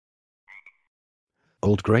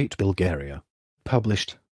Old Great Bulgaria.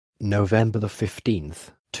 Published November the 15th,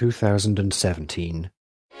 2017.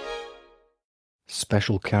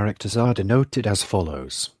 Special characters are denoted as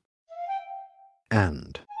follows.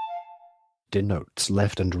 And denotes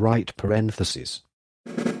left and right parentheses.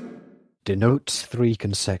 Denotes 3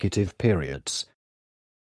 consecutive periods.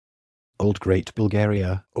 Old Great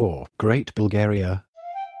Bulgaria or Great Bulgaria.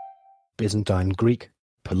 Byzantine Greek,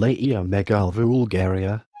 Palaia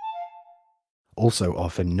Megalvulgaria. Also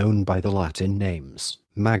often known by the Latin names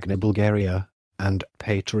Magna Bulgaria and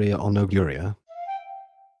Patria Onoguria.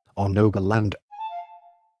 Onogaland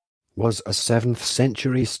was a 7th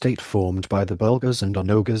century state formed by the Bulgars and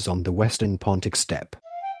Onogars on the western Pontic steppe,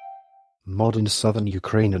 modern southern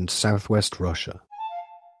Ukraine and southwest Russia.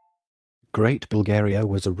 Great Bulgaria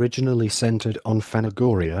was originally centered on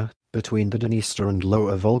Phanagoria, between the Dniester and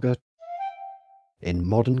Lower Volga, in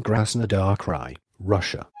modern Krasnodar Krai,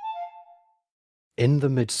 Russia. In the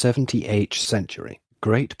mid-78th century,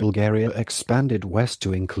 Great Bulgaria expanded west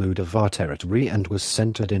to include Avar territory and was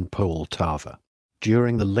centered in Poltava.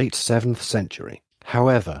 During the late 7th century,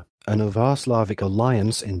 however, an Avar-Slavic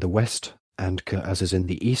alliance in the west, and Kazars in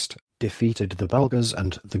the east, defeated the Bulgars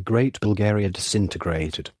and the Great Bulgaria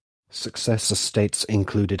disintegrated. Successor states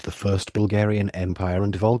included the First Bulgarian Empire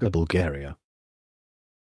and Volga Bulgaria.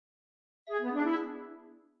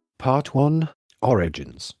 Part 1.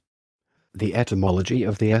 Origins. The etymology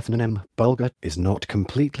of the ethnonym Bulgar is not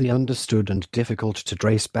completely understood and difficult to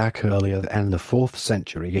trace back earlier than the 4th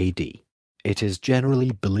century AD. It is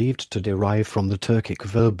generally believed to derive from the Turkic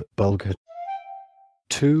verb bulgar,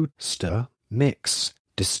 to stir, mix,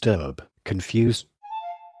 disturb, confuse,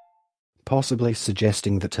 possibly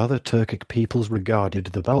suggesting that other Turkic peoples regarded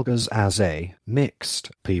the Bulgars as a mixed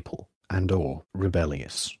people and or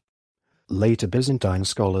rebellious. Later Byzantine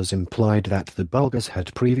scholars implied that the Bulgars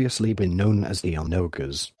had previously been known as the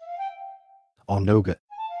Onogars. Onoga.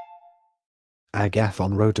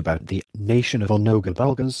 Agathon wrote about the nation of Onoga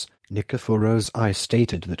Bulgars. Nikephoros I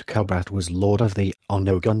stated that Kubrat was lord of the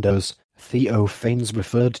Onogundas. Theophanes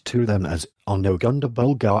referred to them as Onogunda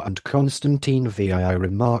Bulgar, and Constantine VII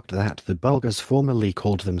remarked that the Bulgars formerly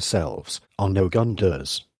called themselves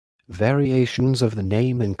Onogundas. Variations of the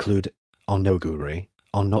name include Onoguri,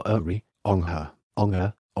 Onouri, Ongha,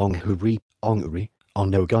 Onga, Onghuri, Onguri,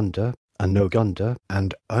 Onogunda, Anogunda,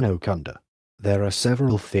 and Onogunda. There are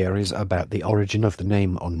several theories about the origin of the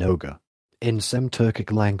name Onoga. In some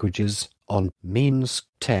Turkic languages, On means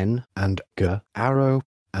 10 and G, arrow,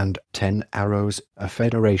 and 10 arrows, a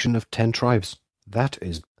federation of 10 tribes. That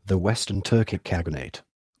is, the Western Turkic Khaganate.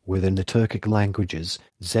 Within the Turkic languages,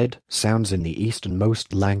 Z sounds in the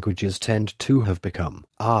easternmost languages tend to have become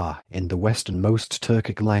A in the westernmost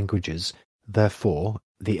Turkic languages. Therefore,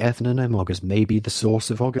 the ethnonym Oghuz may be the source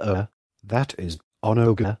of Oga, that is,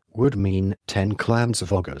 Onoga would mean 10 clans of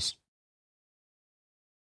Oghuz.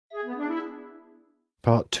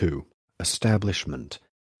 Part 2. Establishment.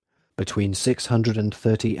 Between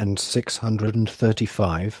 630 and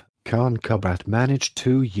 635, Khan Kubrat managed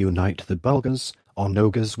to unite the Bulgars,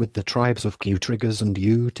 Onogas with the tribes of Kutrigas and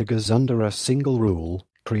Utigas under a single rule,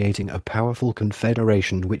 creating a powerful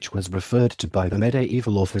confederation which was referred to by the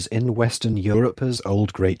medieval authors in Western Europe as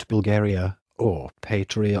Old Great Bulgaria, or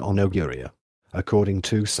Patria Onoguria. According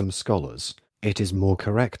to some scholars, it is more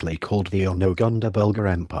correctly called the Onogunda Bulgar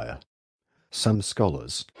Empire. Some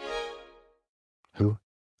scholars, who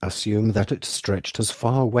assume that it stretched as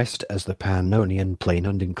far west as the Pannonian Plain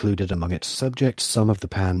and included among its subjects some of the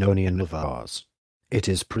Pannonian Avars. It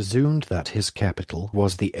is presumed that his capital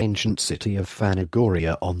was the ancient city of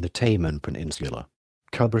Phanagoria on the Taman Peninsula.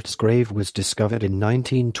 Kubrat's grave was discovered in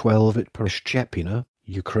 1912 at Prishchepina,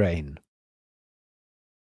 Ukraine.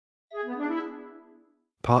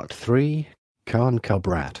 Part 3. Khan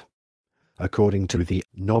Kubrat. According to the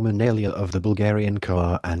Nominalia of the Bulgarian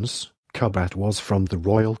Khans, Kubrat was from the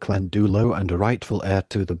royal clan Dulo and a rightful heir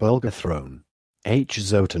to the Bulgar throne. H.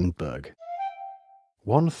 Zotenberg.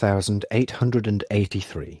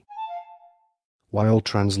 1883. While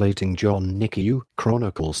translating John Nikiu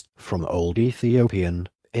Chronicles from Old Ethiopian,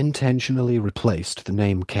 intentionally replaced the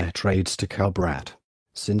name Katrades to Kubrat.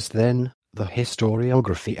 Since then, the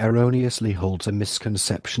historiography erroneously holds a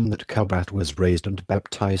misconception that Kubrat was raised and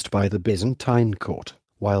baptized by the Byzantine court,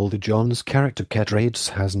 while the John's character Katrades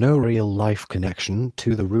has no real-life connection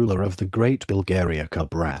to the ruler of the Great Bulgaria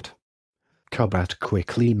Kubrat. Kubrat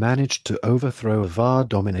quickly managed to overthrow Avar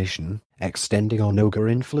domination, extending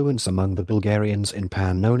Onoga influence among the Bulgarians in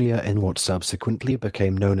Pannonia in what subsequently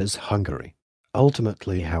became known as Hungary.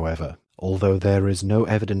 Ultimately, however, although there is no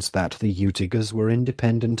evidence that the Utigas were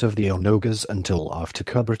independent of the Onogas until after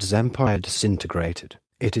Kubert's empire disintegrated.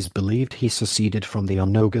 It is believed he seceded from the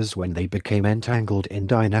Onogas when they became entangled in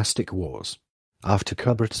dynastic wars. After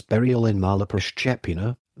Kubert's burial in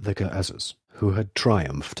Malapashchepina, the Kazas, who had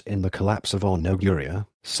triumphed in the collapse of Onoguria,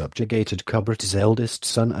 subjugated Kubert's eldest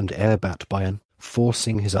son and heir Batbayan,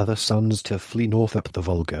 forcing his other sons to flee north up the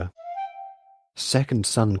Volga, second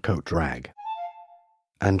son Kotrag,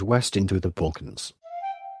 and west into the Balkans,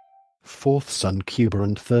 fourth son Kuba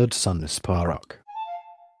and third son Sparok,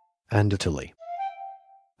 and Italy,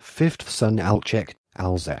 fifth son Alzek.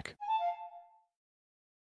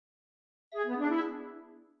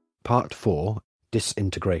 Part 4.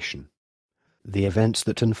 Disintegration. The events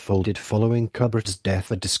that unfolded following Kubert's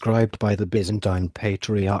death are described by the Byzantine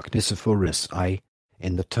Patriarch Nicephorus I.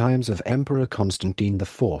 In the times of Emperor Constantine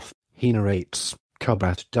IV, he narrates,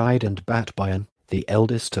 Kubrat died and Batbayan, the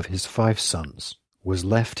eldest of his 5 sons, was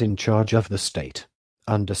left in charge of the state.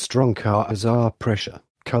 Under strong Khazar pressure,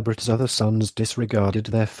 Kubrat's other sons disregarded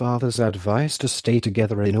their father's advice to stay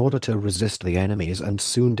together in order to resist the enemies and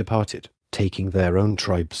soon departed, taking their own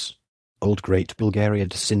tribes. Old Great Bulgaria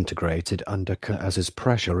disintegrated under Khazar's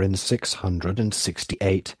pressure in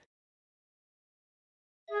 668.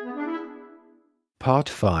 Part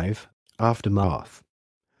 5. Aftermath.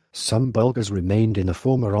 Some Bulgars remained in the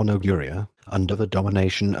former Onoguria, under the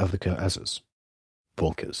domination of the Khazars.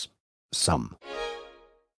 Bulgars. Some.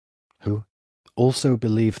 Who also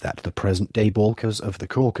believe that the present-day Bulgars of the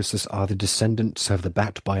Caucasus are the descendants of the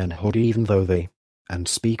Batbayan horde even though they and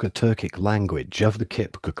speak a Turkic language of the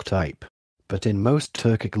Kipchak type, but in most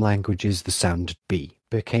Turkic languages the sound B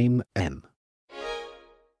became M.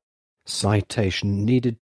 Citation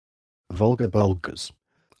needed. Volga Bulgars.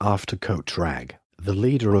 After Kotrag, the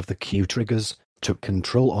leader of the Kutrigas, took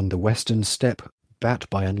control on the western steppe,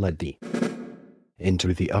 Batbayan led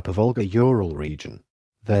into the upper Volga-Ural region.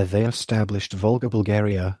 There they established Volga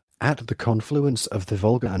Bulgaria, at the confluence of the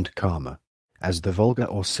Volga and Kama, as the Volga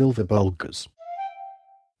or Silver Bulgars.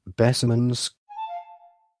 Besimans.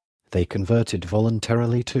 They converted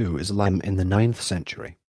voluntarily to Islam in the 9th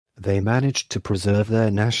century. They managed to preserve their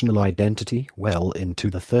national identity well into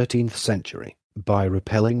the 13th century, by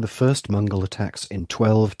repelling the first Mongol attacks in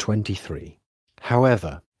 1223.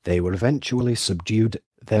 However, they were eventually subdued.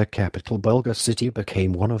 Their capital Bulgar city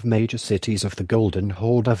became one of major cities of the Golden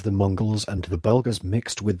Horde of the Mongols, and the Bulgars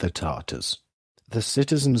mixed with the Tatars. The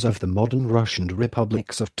citizens of the modern Russian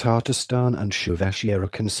republics of Tatarstan and Shuvashia are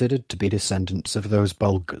considered to be descendants of those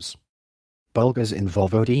Bulgars. Bulgars in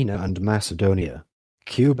Vojvodina and Macedonia.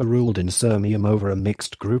 Kuba ruled in Sirmium over a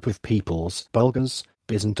mixed group of peoples: Bulgars,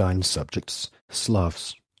 Byzantine subjects,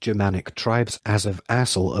 Slavs, Germanic tribes as of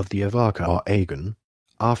Assal of the Avarkar Aegon.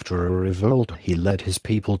 After a revolt he led his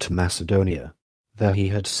people to Macedonia. There he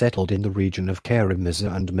had settled in the region of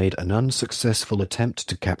Karamizza and made an unsuccessful attempt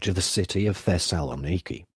to capture the city of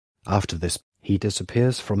Thessaloniki. After this, he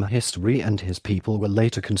disappears from history, and his people were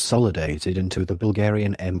later consolidated into the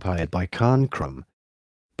Bulgarian Empire by Khan Krum.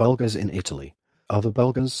 Bulgars in Italy. Other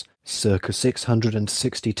Bulgars, circa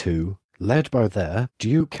 662, led by their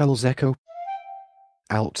Duke Alzek,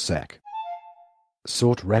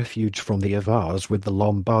 sought refuge from the Avars with the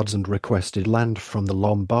Lombards and requested land from the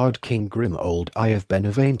Lombard king Grimoald I of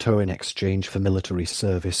Benevento in exchange for military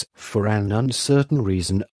service, for an uncertain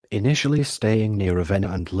reason, initially staying near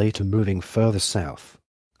Ravenna and later moving further south.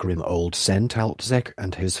 Grimoald sent Alzek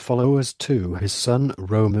and his followers to his son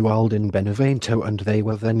Romuald in Benevento, and they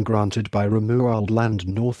were then granted by Romuald land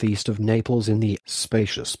northeast of Naples in the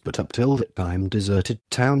spacious but up till that time deserted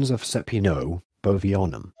towns of Sepino,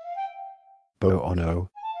 Bovionum, Boono,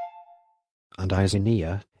 and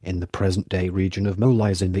Isinia, in the present-day region of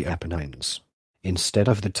Molise in the Apennines. Instead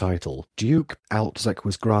of the title Duke, Alzek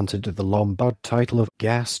was granted the Lombard title of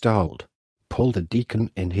Gastald. Paul the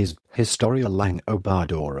Deacon, in his Historia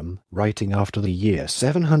Langobardorum, writing after the year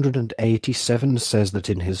 787, says that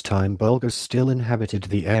in his time Bulgars still inhabited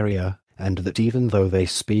the area, and that even though they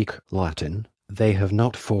speak Latin, they have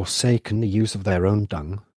not forsaken the use of their own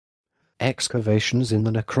tongue. Excavations in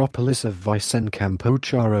the necropolis of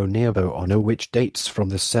Vicen-Campocharo near Boono, which dates from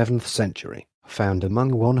the 7th century, found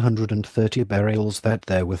among 130 burials that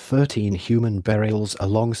there were 13 human burials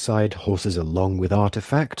alongside horses, along with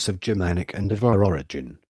artifacts of Germanic and Avar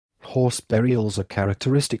origin. Horse burials are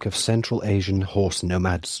characteristic of Central Asian horse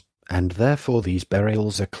nomads, and therefore these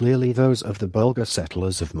burials are clearly those of the Bulgar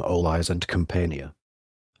settlers of Molise and Campania.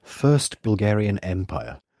 First Bulgarian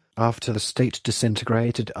Empire. After the state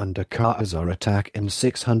disintegrated under Khazar attack in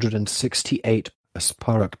 668,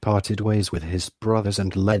 Asparuk parted ways with his brothers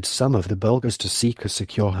and led some of the Bulgars to seek a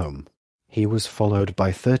secure home. He was followed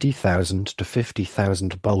by 30,000 to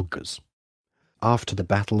 50,000 Bulgars. After the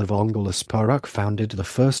Battle of Ongolspuruk founded the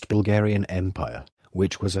First Bulgarian Empire,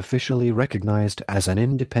 which was officially recognized as an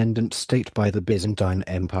independent state by the Byzantine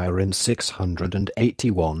Empire in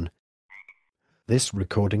 681. This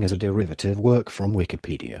recording is a derivative work from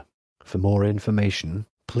Wikipedia. For more information,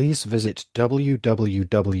 please visit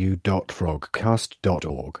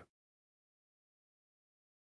www.frogcast.org.